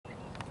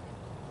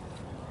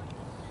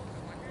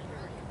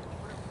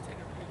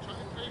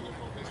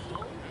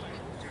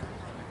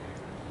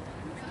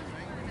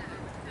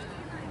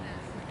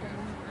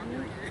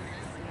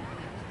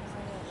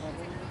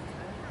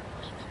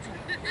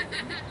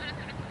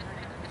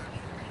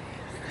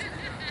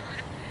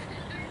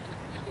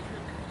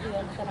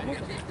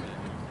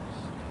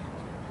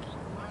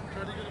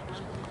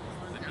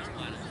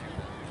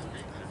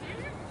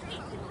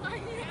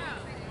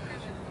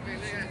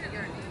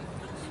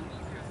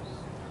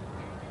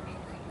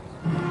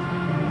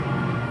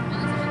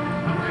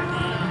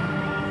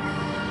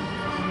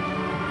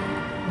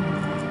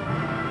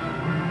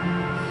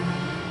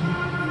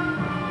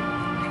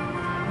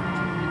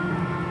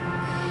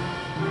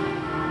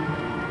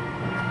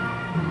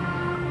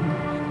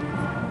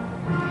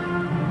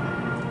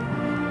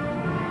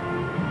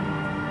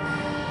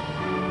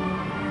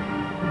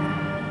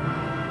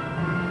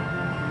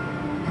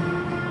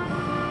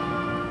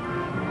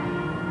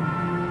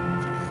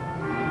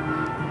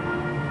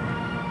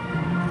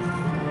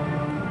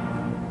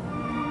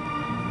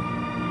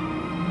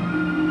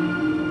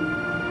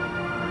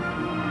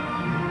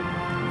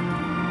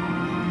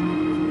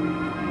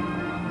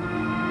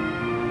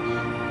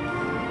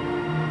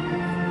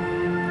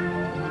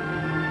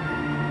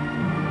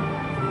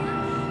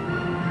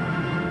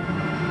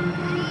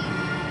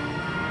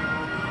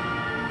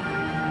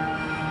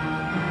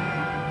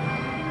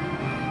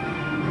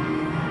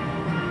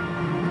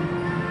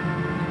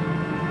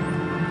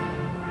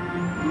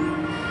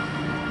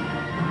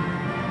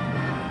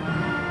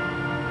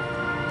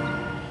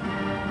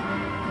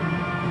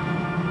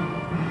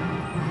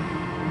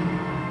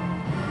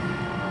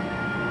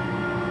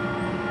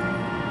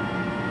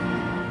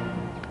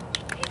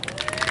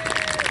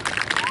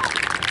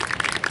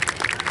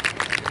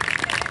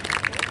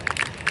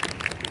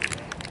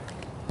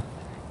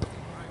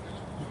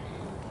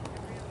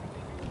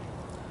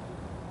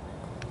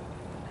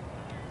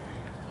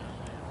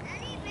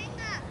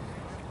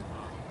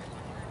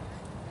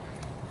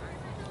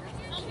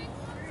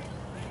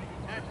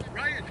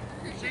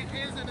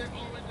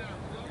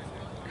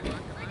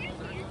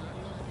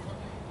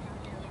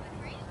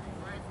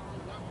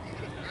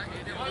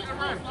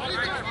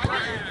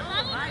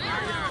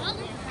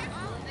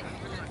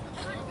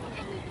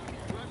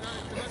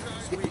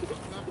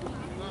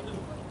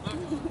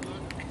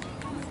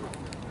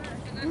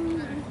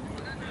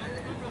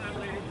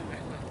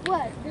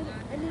What?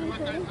 It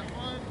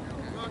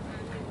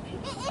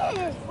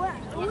is.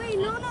 What? Wait,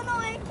 no, it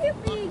can't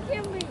be,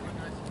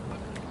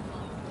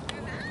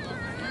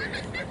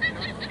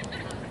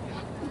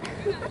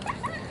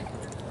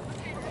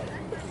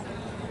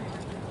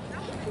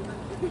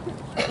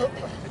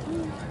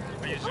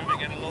 Are you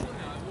zooming in a little?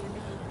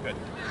 Good.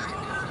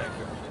 Thank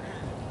you.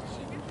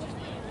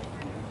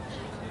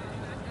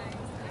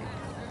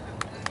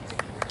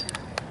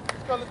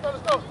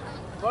 Let's go.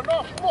 Run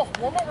off, come on.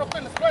 One more real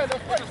quick. Let's play. Try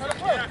to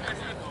play.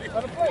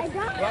 I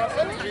got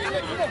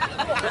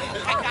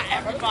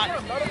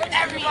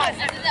Everybody.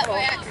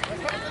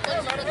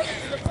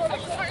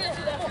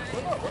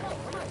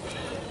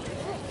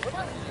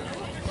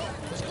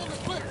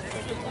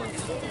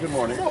 Good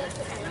morning.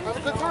 Have a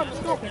good time. Let's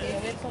go.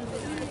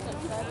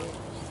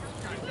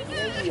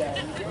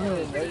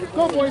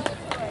 Go, boys.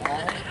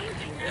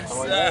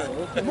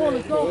 Come on,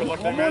 let's go. One more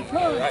time.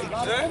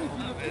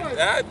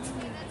 That.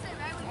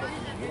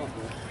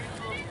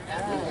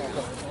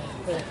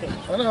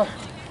 I know.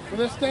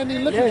 We're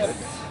standing looking at it.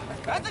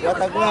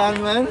 What a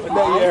grand man.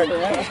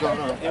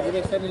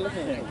 We're standing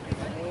looking at it.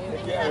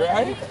 Yeah,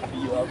 right?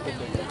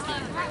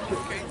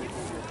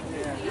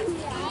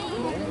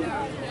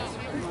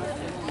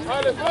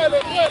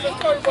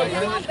 Let's go, everybody.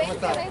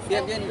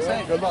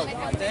 Good luck.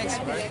 Thanks,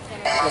 man.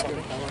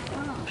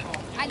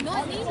 I know I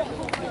need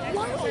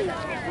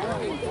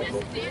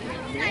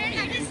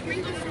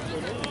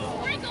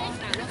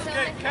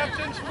Okay,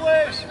 captains,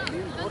 please.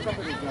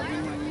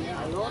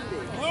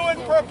 Blue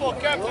and purple,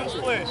 captains,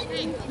 please.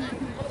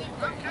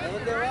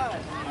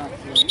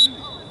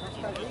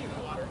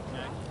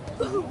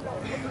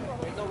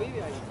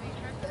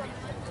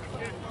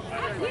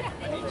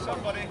 I need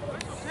somebody.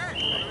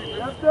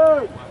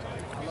 Captain!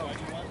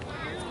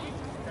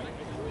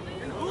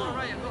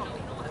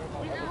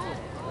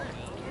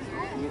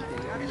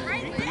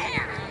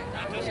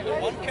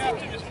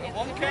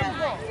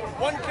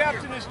 One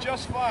captain is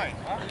just fine.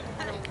 Huh?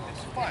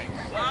 It's fine.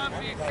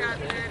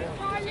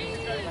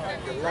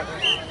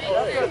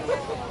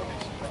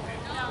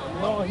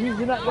 No,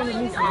 you're not going to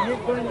miss him. You're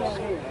going to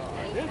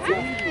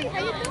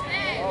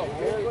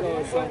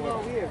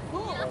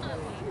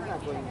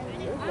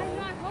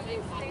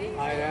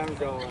I am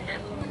going.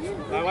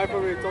 My wife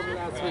already told me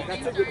last week.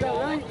 That's a good guy,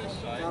 right?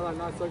 No, I'm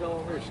not so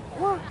going to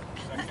What?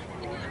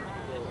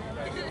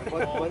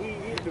 What do you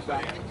need to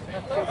back?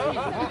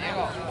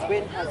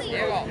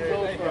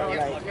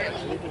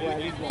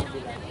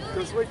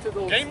 Just wait till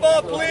those. Game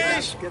ball,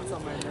 please. Gets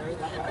on my nerves.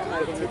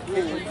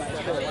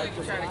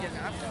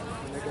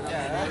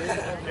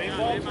 Game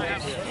ball,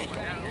 please.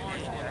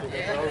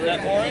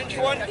 That orange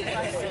one?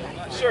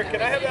 Sir,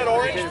 can I have that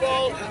orange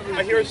ball?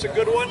 I hear it's a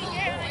good one.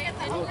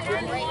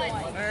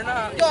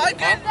 No, I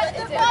can't.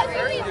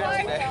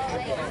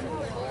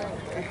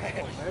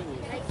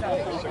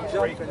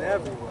 Jumping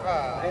everywhere.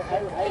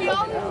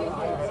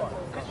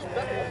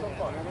 Hey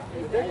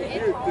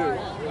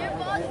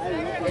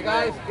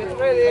guys, get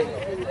ready.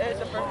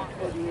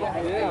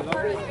 Yeah,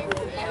 they're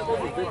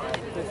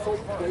so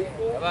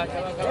playful.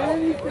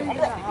 Anything in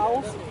the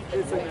house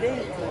is a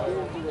game to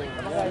them.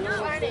 That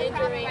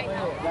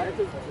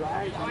just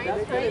drives them.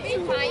 That's why it's so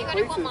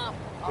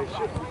places they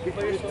should get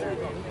used to.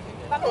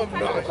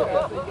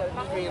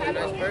 Being a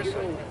nice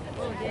person.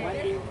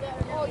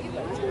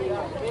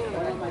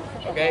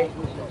 Okay.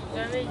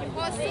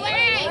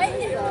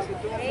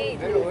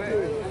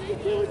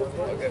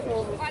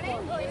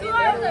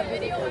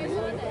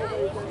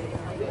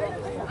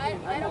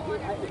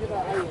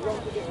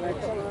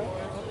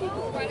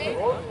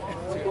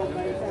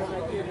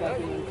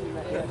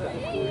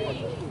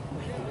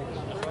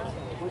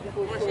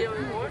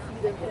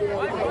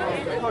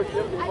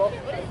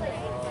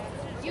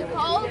 You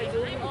cold?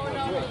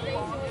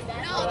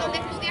 No, ¿dónde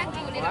estudias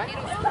Junior?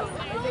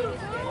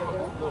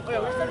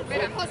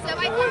 Pero José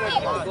va a ir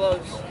conmigo.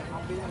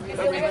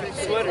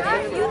 Sweater.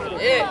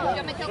 Yeah.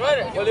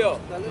 Julio.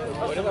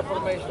 Whatever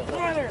formation.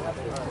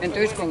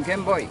 Entonces, ¿con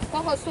quién voy?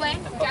 Con Josué,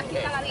 ya aquí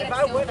está la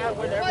dirección.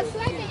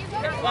 Josué, que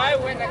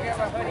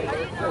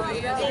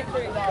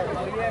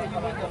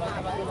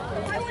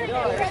yo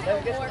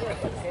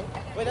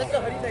Wait, that's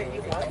the hoodie that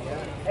you got?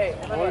 Hey,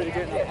 I wanted to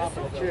get in the top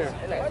of the chair.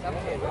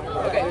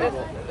 okay, let's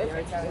This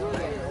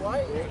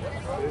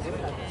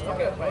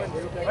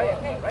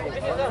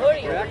is the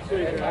hoodie. They're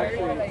actually, they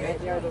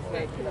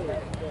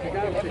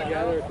got them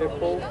together. They're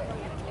both,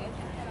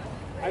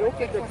 I don't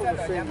think they're from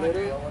the same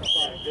litter, but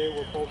they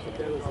were both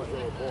together since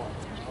they were born.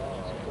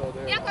 So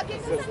they're, Ya, cualquier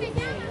cosa me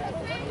llama.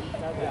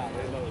 yeah,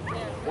 they know each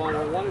other. One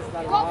is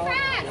not Go allowed.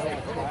 fast.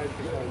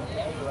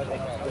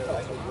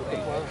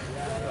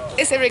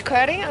 Is it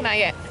recording or not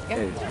yet? Yeah.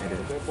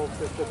 They're both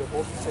sisters, they're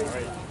both the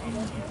same.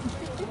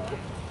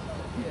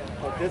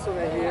 But this one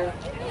right here,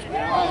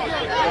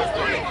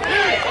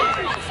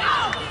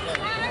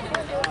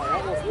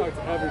 that one starts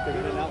everything,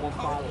 and then that one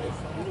follows.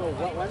 You know,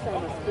 one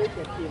time a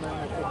speaker came on, I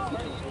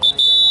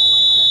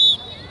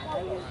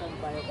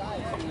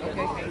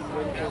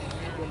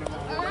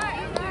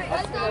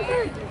said,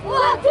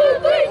 One, two,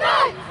 three,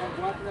 nine!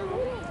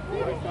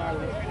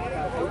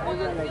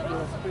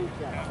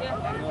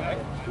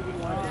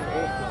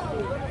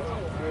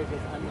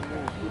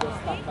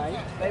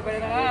 They better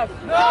than us.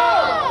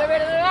 No! They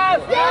better than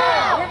us.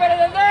 Yeah! We're better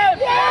than them.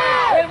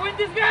 Yeah! We'll win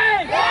this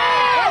game.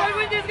 Yeah! We'll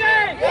win this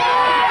game.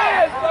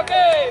 Yes!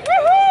 Okay.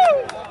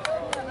 Woohoo!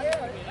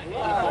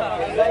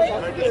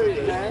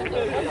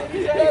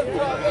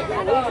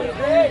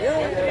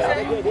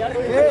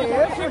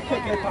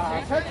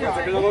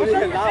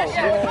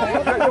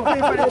 You're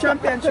playing for the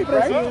championship,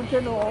 right? You're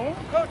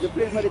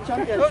playing for the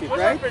championship,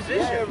 right?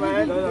 Position,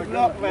 man.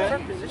 Look,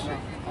 man.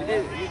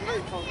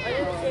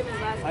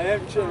 I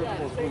am cheering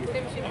for food.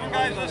 Come on,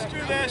 guys, let's do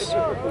this.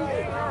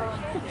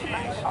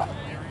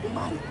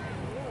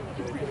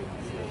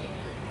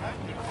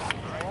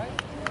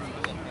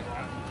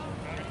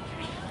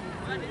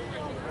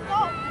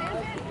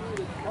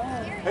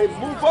 Hey,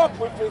 move up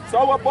with it. It's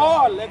our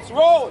ball. Let's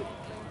roll.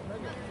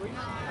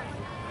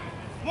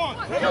 One,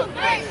 two,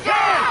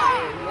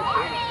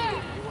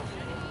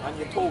 On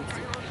your toes.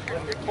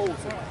 On your toes.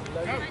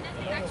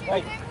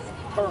 Hey,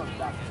 turn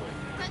that way.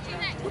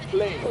 We're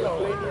playing. You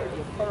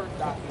turn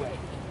that way.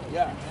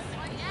 Yeah.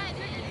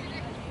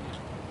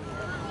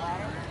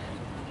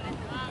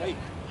 Hey.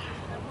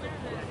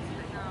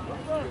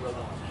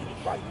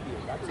 Right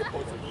here. That's your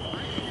position.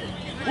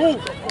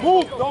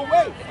 Move. Don't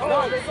wait.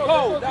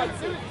 Go.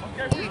 That's it.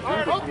 Okay,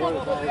 4,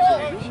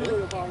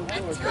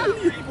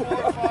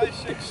 5,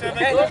 6, 7.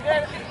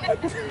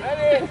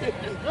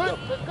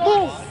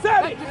 Move.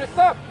 Set it.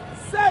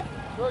 Set.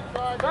 Good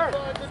try.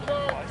 Let's go.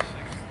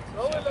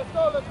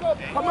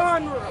 Come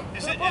on.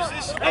 Is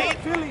this 8?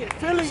 Fill it.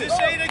 Is this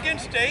 8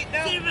 against 8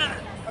 now?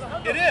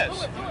 It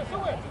is.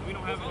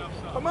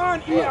 Come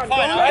on, Ian.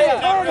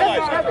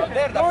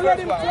 Fine, Don't let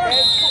him turn.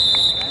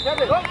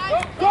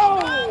 Go.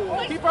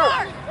 Keep her.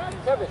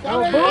 Do it.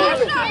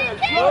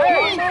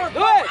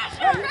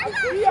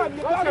 Ian,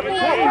 you gotta go.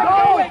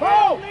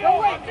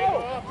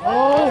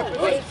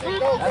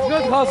 That's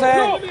good, Jose.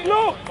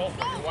 No.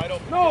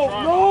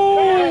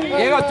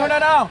 Diego, turn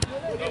it on.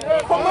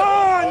 Come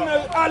on,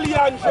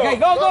 Alejandro. Okay,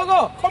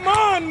 go. Come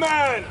on,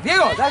 man.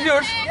 Diego, that's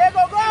yours.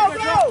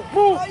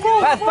 Move.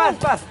 Pass.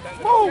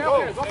 Move.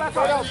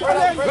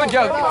 Good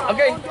job.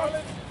 Okay.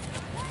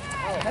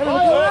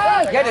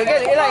 Get it.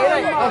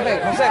 Okay,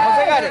 Jose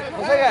got it.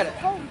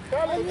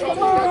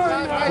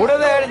 Put it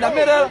there in the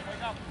middle.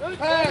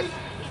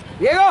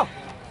 Diego.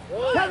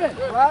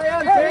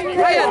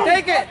 Ryan,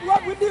 take it.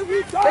 What we do,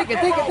 we talk Take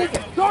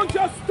it. Don't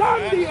just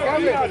stand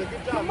there, Ian.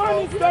 The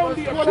man is down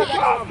there. Wake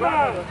up,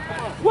 man.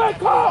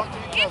 Wake up.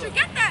 Andrew,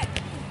 get that!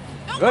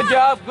 Good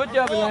job,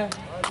 man.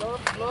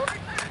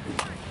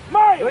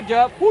 Mike. Good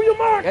job. Who you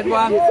marking? Get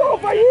one. He's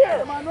over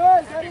here.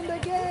 Manuel, get in the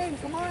game.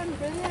 Come on,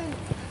 get in.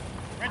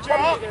 Richard,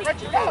 up.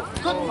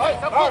 Go,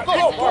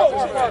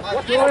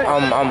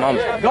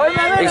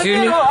 Excuse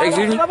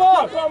me. Come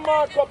on,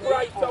 mark up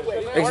right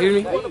away.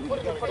 Excuse me.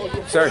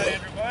 Sir.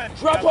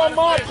 Drop on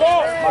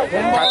Marco.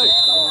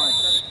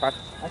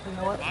 Patrick.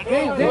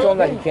 He told him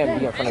that he can't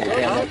be in front of the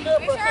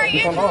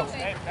camera.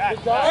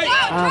 Hey,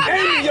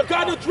 Amy, you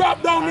gotta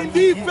drop down in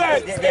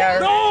defense.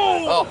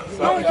 No,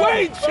 don't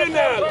wait,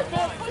 Chanel.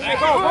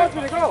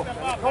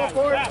 Go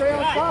for it, stay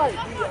on side.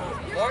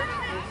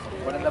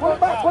 Pull it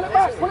back, pull it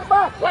back, pull it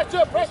back.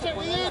 Pressure,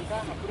 Ian.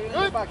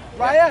 Good.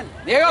 Ryan,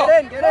 Diego.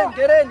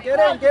 Get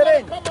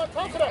in. Come on,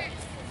 confident.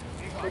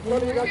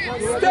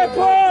 Step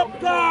up,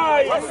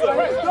 guys.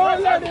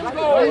 Don't let him go.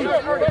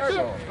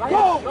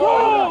 Go.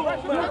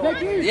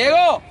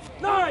 Diego.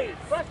 Nice.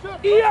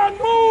 Ian,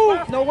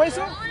 move. No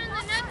whistle?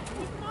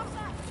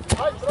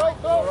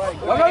 Go.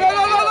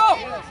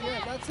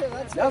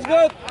 That's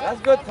good.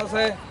 That's good,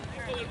 Jose.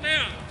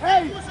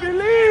 Hey,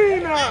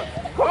 Selena.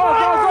 Come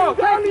on,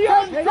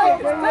 Daniel.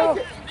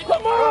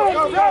 Come on.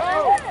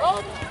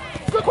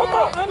 Come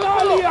on,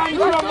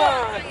 Alejandro,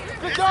 man.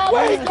 Good job.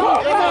 Wake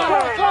up,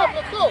 man.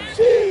 Let's go.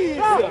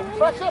 Jesus.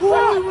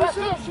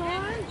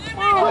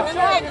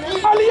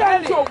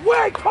 Alejandro,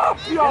 wake up,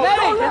 yo.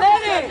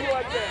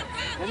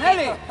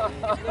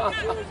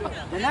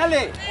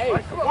 Denelli.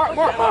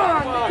 Come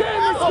on.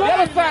 The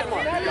other fat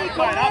one.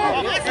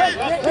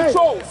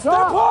 Control. Step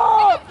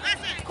up.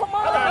 Come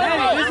on.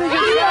 This is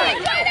your shot.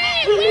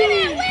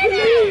 Believe.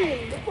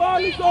 The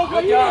ball is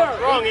over here.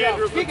 Wrong,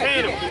 Andrew.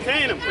 Contain him.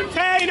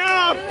 Contain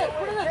him.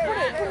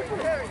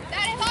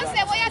 Dale,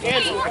 José, voy a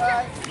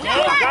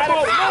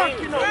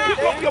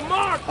Pick up your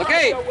mark.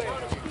 Okay.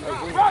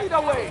 Right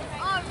away.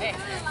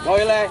 Go,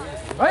 Eli.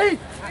 Right.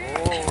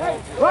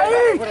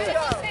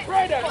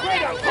 Brother,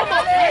 come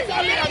on.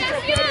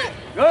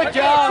 Good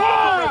job.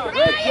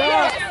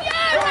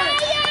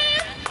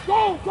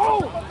 Go.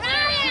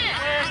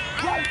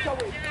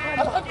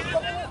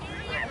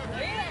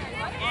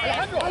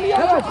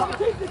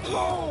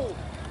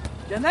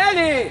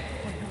 Denelli.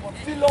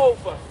 Still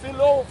over.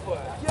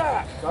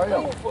 Yeah.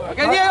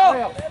 Okay,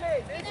 Diego.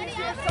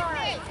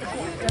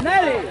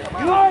 Denelli.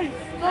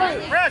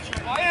 Nice. Pressure.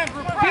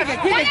 Andrew, Kick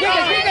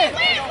it.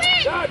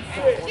 That's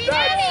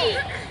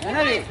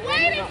it.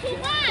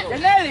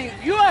 Denelli,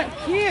 you are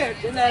here,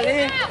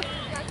 Denelli.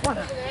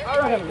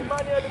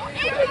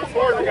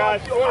 Order,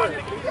 guys.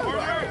 Order.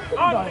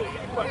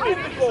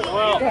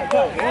 Well,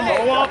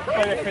 go up,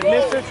 but if it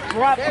misses,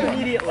 drop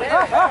immediately.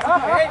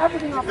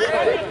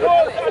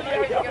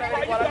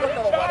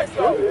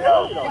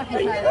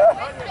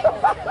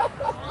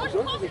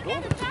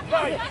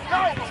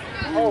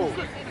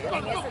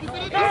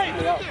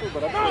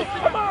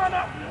 Come on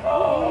up.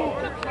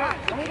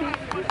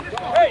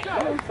 Hey.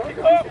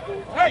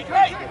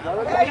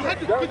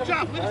 Good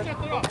job. Let's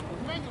set it up.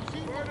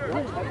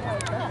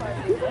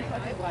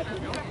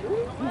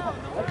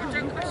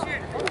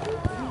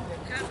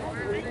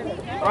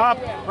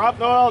 Drop,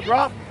 Noel,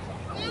 drop.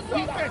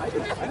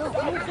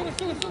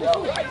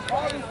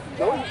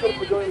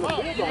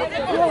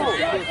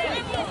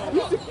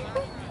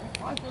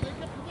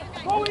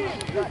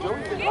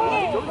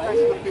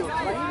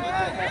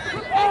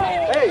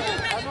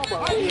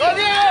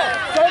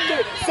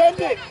 Send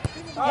it.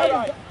 All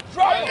right.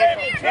 Drop it.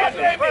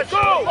 Go.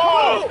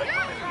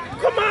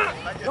 Come on.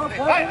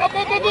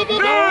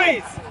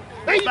 Nice.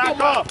 Back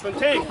off.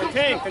 Contain.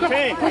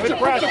 Good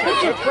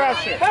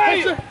pressure. Hey,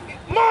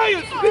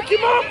 Myers, pick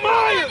him up,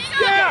 Myers.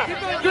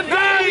 Yeah. Good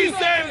nice,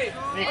 Sammy.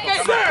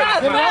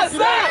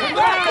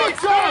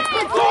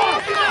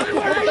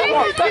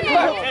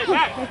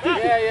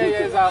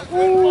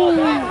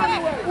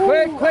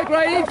 Quick,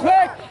 Riley,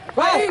 quick.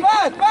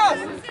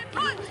 Fast.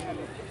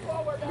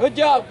 Good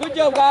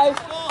job, guys.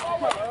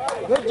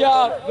 Good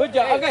job.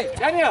 Okay,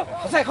 Daniel.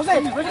 Jose. Okay,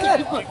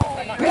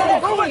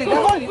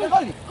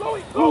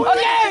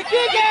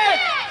 kick it.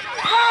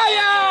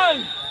 Ryan.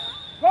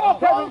 Go,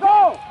 Kevin,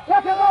 go!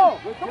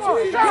 Come on,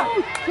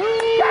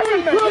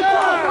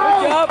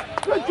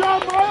 Good job,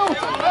 Miles!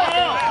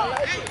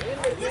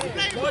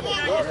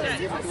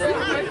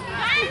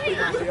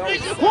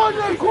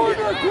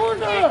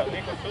 Corner!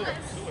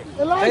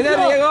 Elijah, Hey there,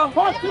 Diego.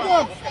 talk to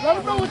them. Let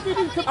them know what they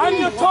need to do. On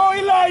your toe,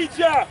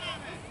 Elijah!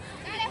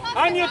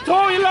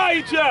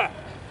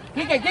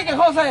 Kick it,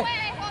 Jose.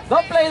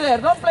 Don't play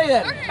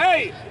there.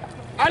 Hey,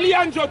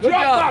 Alejandro, drop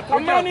back. A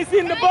man is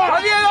in the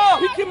box. Diego.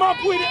 Pick him up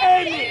with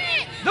Amy.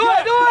 Do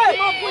it. Pick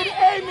him up with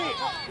Amy.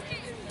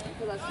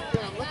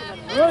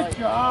 Good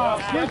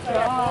job.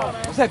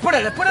 Jose, put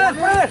it.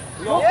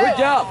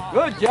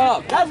 Good job.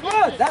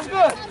 That's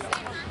good.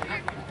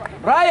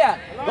 Ryan,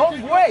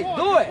 don't wait.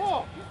 Do it.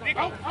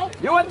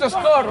 You want to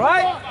score,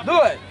 right?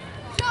 Do it.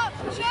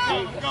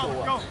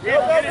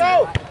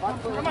 Go.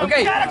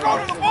 Okay. Gotta go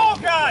to the ball,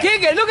 guys.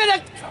 Kick it. Look at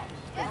that.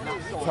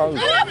 Go.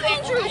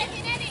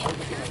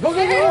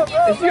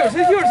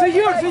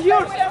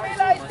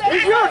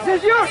 It's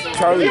yours.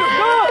 Charlie.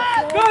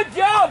 Good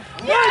job.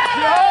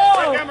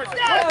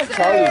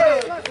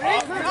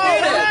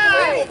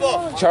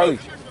 Charlie.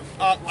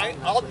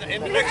 In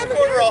the next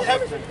quarter, I'll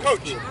have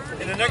coach.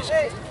 In the next.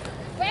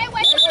 Wait.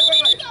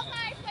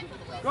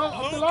 Who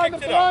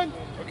kicked it up?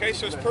 Okay,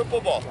 so it's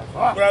purple ball.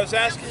 But I was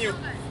asking you,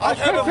 I'll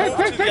have him move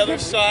to the other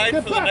side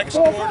for the next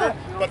quarter,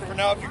 but for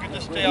now, if you can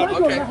just stay out.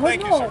 Okay,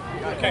 thank you, sir.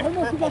 Okay,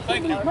 purple,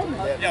 thank you.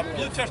 Yeah,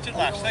 blue touched it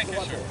last. Thank you,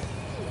 sir.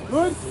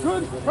 Good,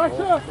 good.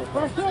 Pressure,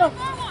 pressure,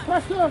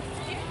 pressure.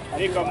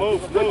 Nico,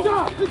 move, Good move.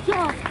 job, good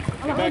job.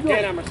 Get back in,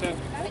 Emerson.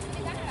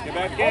 Get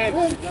back in.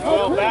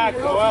 Noel back,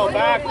 Noel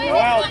back,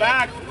 Noel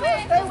back. Up the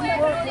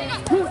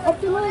lane, up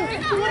the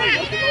lane, up the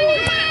lane.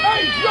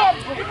 Hey, jump!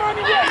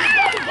 Emmanuel, you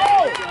gotta go!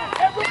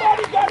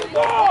 Everybody gotta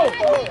go!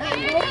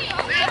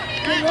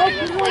 Hey,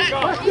 wake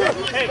up,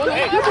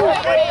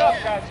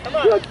 guys. Come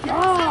on. Good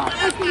job!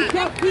 Excellent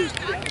job, Pete.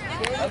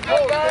 Let's go,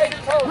 guys.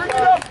 Bring it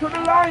up to the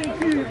line,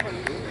 team.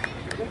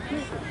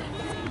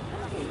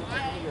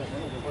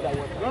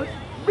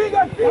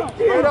 Bigger team.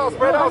 Spread out,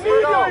 spread out,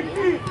 spread out.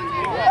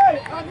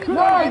 Hey,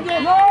 nice,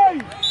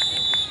 nice.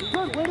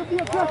 Good, way to be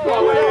aggressive.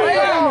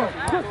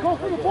 Just go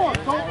for the ball.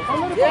 Don't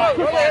let it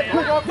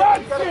pass.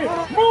 That's it.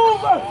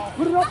 Move it.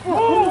 Put it up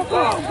front. Move it.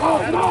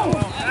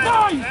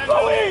 Nice. Go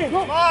in.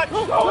 Go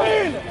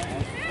in.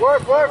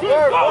 Work, work, Go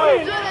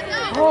work. in.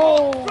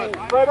 Oh.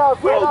 Spread out,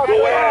 spread out. Go in.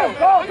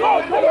 Go, go,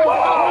 go.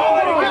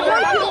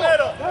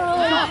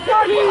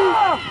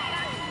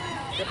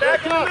 Get back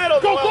in the middle.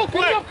 Go, go,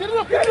 get it up, get it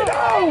up, get it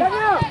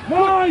out.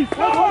 Nice,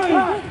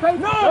 nice. Nice.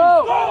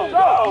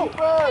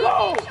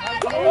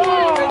 Go.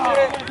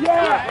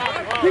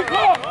 Yeah. Keep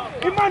up.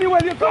 Emmanuel,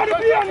 you got to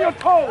be on your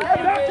toes.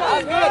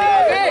 That's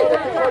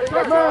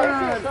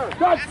good.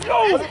 That's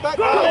loose.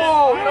 Go.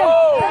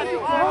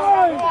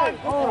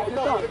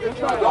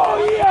 Go,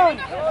 Ian.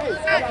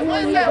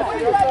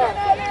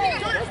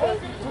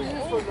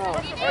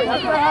 Hey,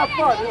 let's have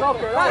fun. It's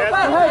okay.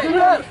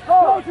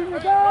 Go, Junior,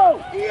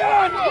 go.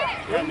 Ian.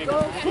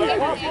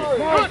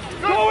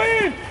 Go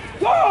in.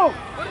 Go.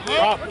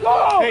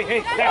 Go. Hey,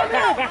 hey,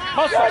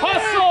 hustle,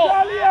 hustle.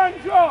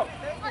 Leandro.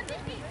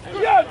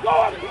 Yeah, go.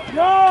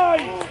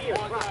 Nice.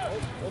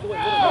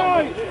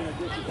 Nice.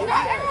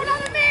 Everyone on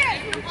the man!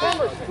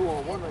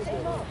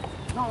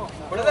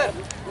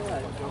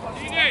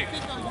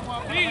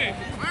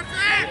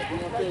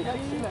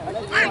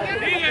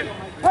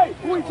 Hey,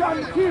 who's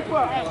on the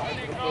keeper?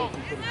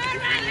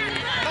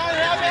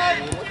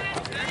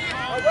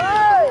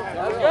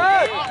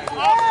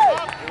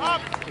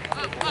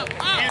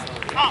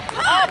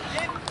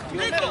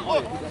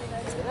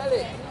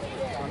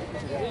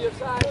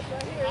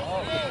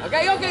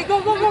 Okay, okay,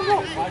 go, go, go,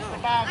 go.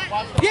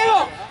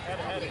 Diego,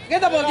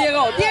 get the ball,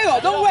 Diego. Diego,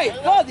 don't wait.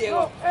 Go,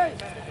 Diego. Hey,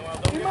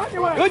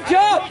 Emmanuel. Good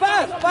job.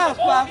 Pass, pass,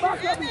 pass.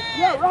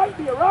 Yeah, right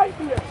here, right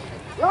here.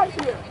 Right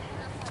here.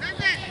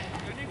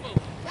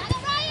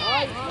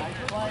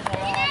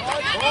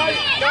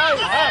 Guys,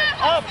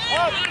 up.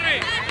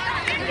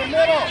 In the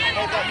middle.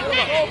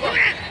 Over.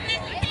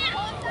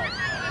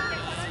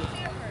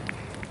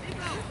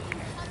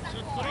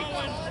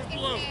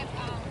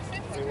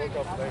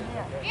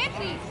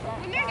 Anthony,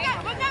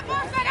 when that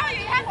ball set out,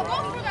 you have to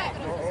go for that.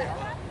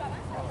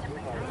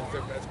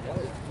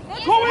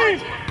 Go in!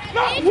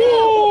 No!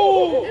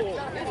 Woo!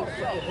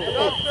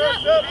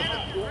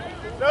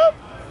 Stop.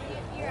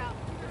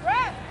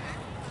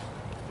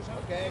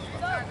 Okay.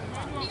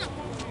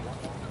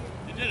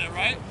 You did it,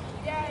 right?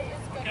 Yeah,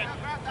 it's good. Okay.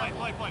 Play.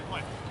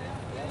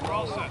 We're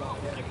all set.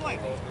 Keep playing.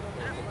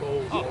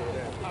 Oh.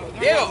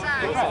 Diego.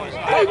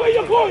 Hey, where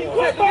you going?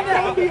 Go back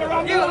down here.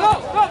 Diego, go,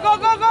 go, go,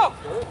 go, go.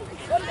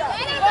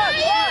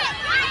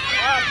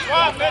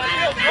 Swap,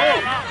 midfield, go.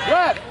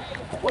 Red,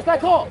 what's that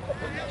call?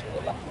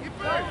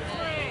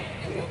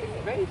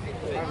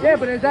 Yeah,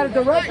 but is that a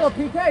direct or a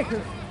PK?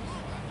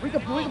 Because we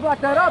can block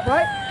that up,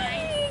 right?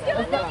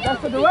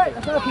 That's the direct.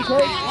 That's not a PK.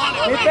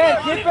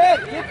 Keep in,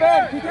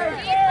 PK.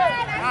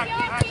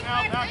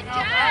 Back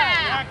now.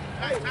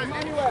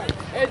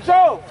 Hey,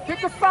 Joe, kick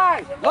the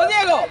side. Go,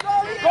 Diego.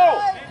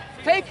 Go.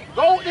 Take it.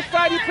 Go with the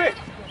side you pick.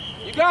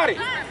 You got it.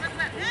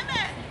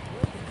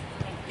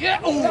 Yeah.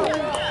 Come here,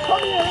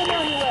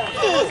 Emmanuel.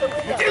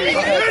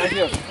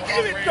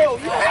 Give it, Joe.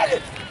 You had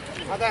it.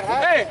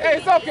 Hey,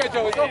 it's okay,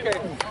 Joe. It's okay.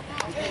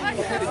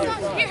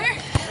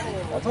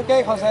 That's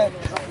okay, Jose.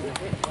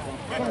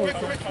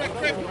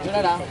 Turn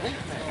it down.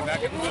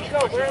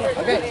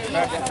 Okay.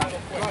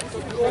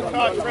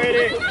 Touch,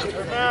 Brady.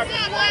 Back.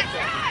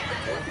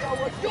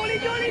 Julie!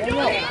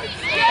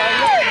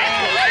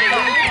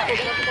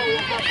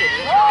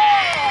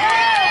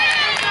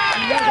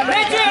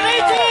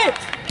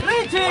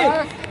 Richie!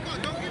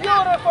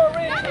 Beautiful,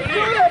 Richie.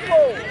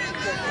 Beautiful.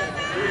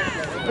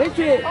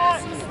 Richie!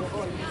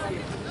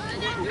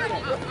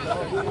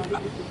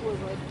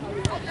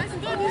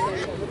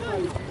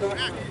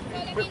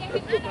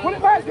 Put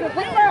it back, put it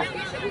back.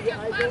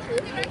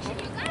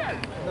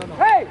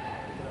 Hey,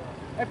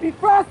 if he's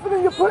faster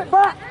than you, put it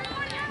back.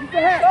 Use the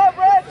head. Stop,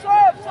 Red,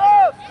 stop.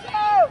 Stop,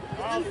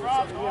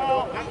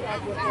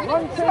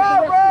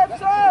 Red,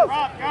 stop.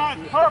 Drop, guys.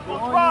 Purple,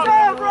 drop.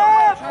 Stop,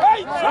 Red.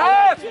 Hey,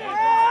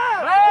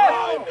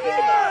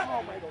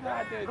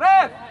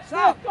 Red!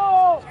 stop.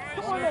 Go.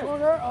 Come on,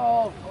 corner.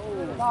 Oh,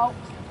 foul.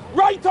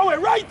 Right to it.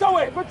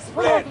 Good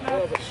split.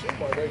 Let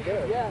it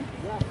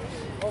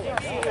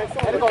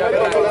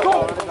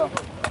go.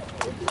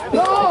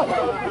 No!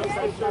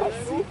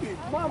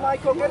 Come on,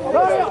 Michael, get in the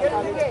game. Get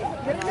in the game.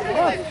 Get in the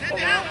game.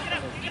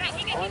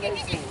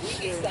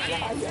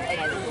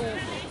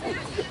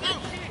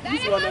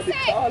 He's one of the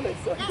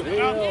tallest.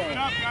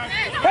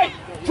 Hey,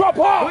 drop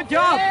off! Good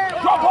job.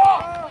 Drop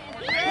off!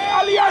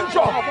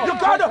 Alejandro, you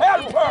gotta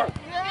help her!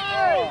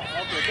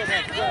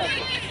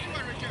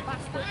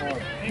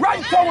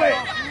 Right away!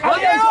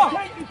 Alejandro,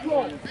 take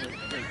control!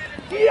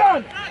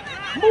 Ian,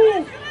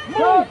 move!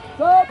 Move!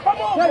 Come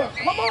over!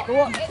 Come on!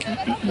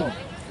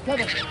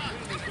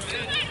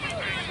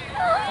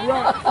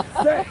 Right,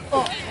 set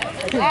up!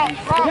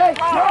 Hey,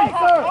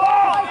 transfer!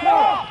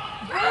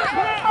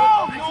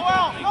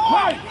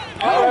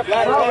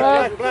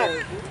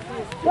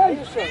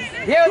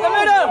 Here in the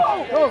middle.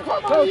 Go,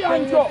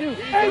 Alejandro!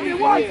 Amy,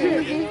 watch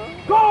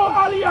it! Go,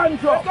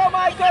 Alejandro! Let's go,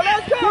 Michael.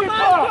 Let's go,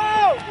 Michael.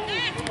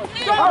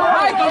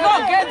 Michael, go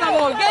get the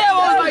ball. Get the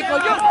ball, Michael.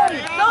 You,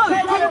 no,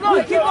 keep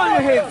going. Keep going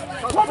with him.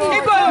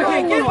 Keep going with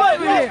him. Keep going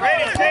with him.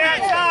 Ready, stay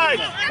outside.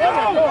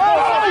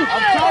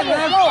 Outside,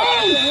 man.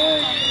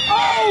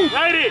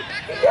 Ready.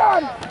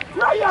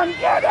 Ryan,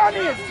 get on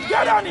it!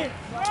 Get on it!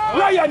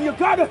 Ryan, you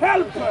gotta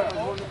help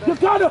her! You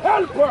gotta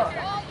help her!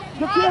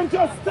 You can't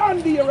just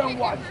stand here and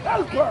watch.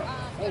 Help her!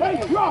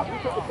 Hey, drop!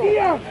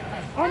 Ian,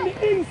 on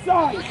the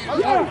inside!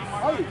 Yes!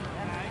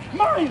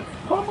 Miles,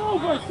 come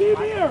over! See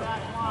me here!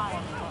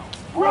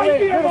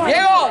 Right here, Miles!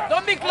 Diego,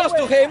 don't be close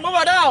to him. Move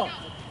around.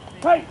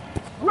 Hey,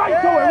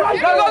 right to it!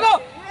 Right Go, go, go!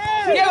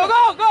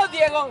 Diego, go,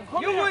 Diego!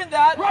 You win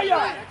that!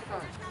 Ryan!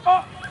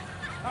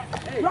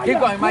 Keep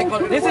going, Michael.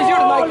 This is yours,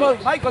 Michael.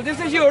 Michael, this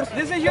is yours.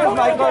 This is yours,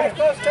 Michael.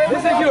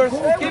 This is yours.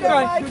 Keep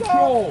going.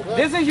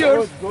 This is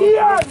yours.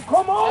 Ian,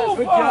 come over!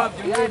 Good job,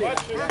 you did it.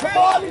 Come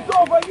on, it's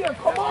over here.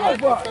 Come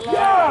over!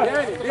 Yeah!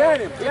 Get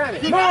him.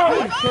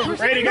 Nice!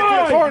 Ready, get to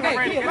the corner.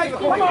 Ready.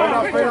 Come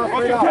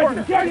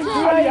on! Get him,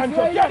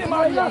 Alejandro! Get him,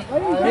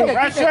 Alejandro!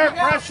 Pressure.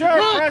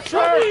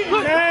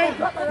 Okay.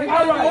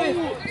 All right.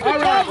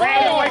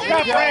 Ready, wake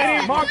up,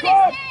 ready. Mark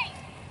up!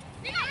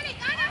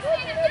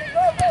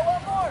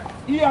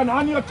 Ian,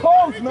 on your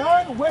toes,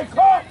 man! Wake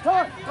up!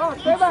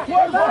 Stay back.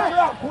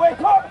 Wake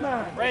up,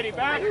 man! Ready,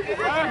 back,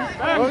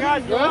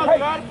 guys.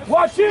 Hey,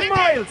 watch him,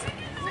 Miles!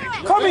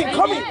 Come in! Hey,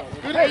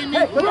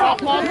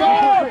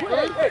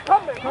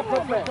 come.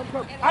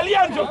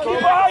 Alejandro, keep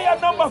an eye on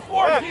number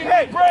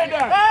 14,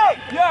 Brandon!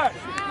 Yes!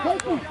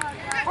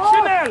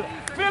 Chanel,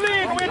 fill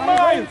in with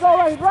Miles! All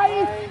right,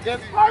 Raheem,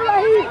 come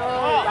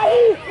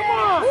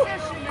on.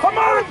 Come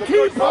on,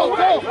 keeper!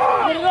 Wake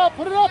up!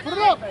 Put it up.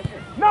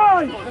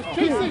 Nice!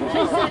 Chase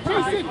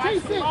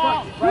it. I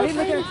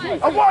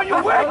want you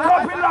to wake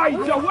up,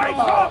 Elijah! Wake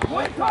up!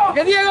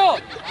 Okay, Diego!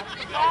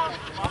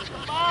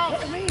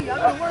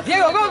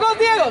 Diego, go,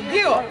 Diego!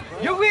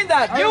 You win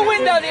that, Diego!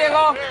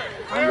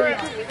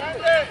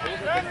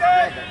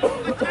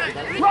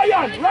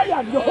 Ryan,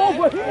 you're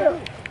over here!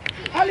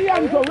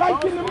 Alejandro,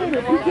 right in the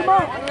middle, pick him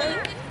up!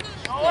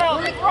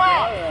 Nice!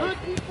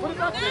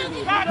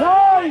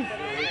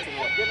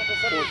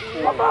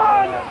 Come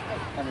on!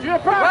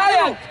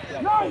 Ryan!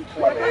 Nice!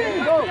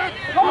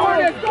 Come on,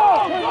 let's go!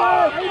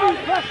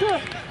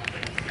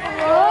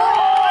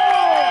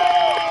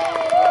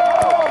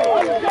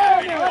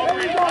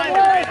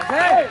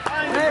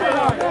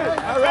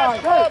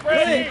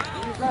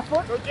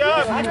 Good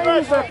job.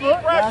 Pressure. All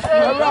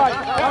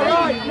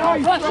right,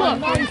 nice stuff.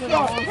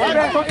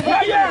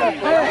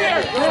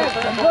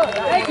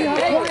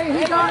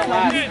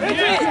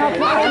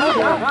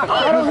 I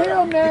don't hear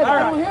him, man. I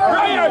don't hear him.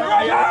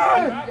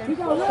 Ryan! He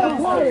got a little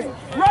quiet.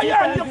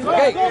 Ryan, you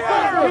Okay.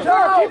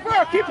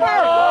 Keep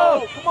her!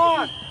 Oh, come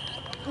on!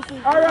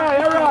 All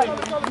right.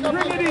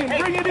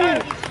 Bring it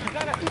in.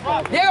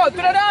 Diego,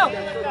 turn it down!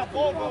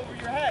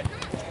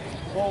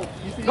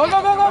 Go,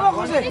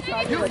 Jose!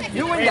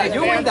 You win that,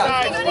 Go,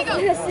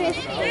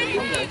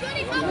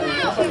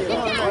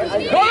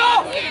 Go,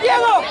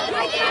 Diego!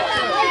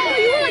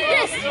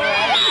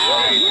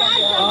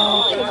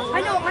 I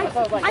know, I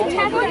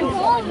tackled him.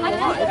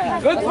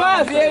 Good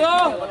pass, Diego!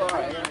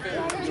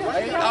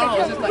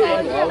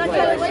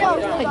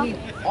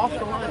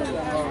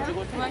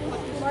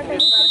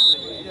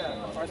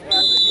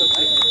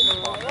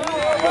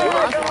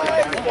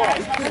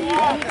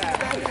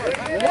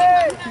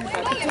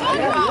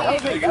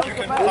 You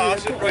can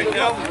pause it right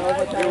now,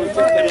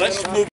 and let's move.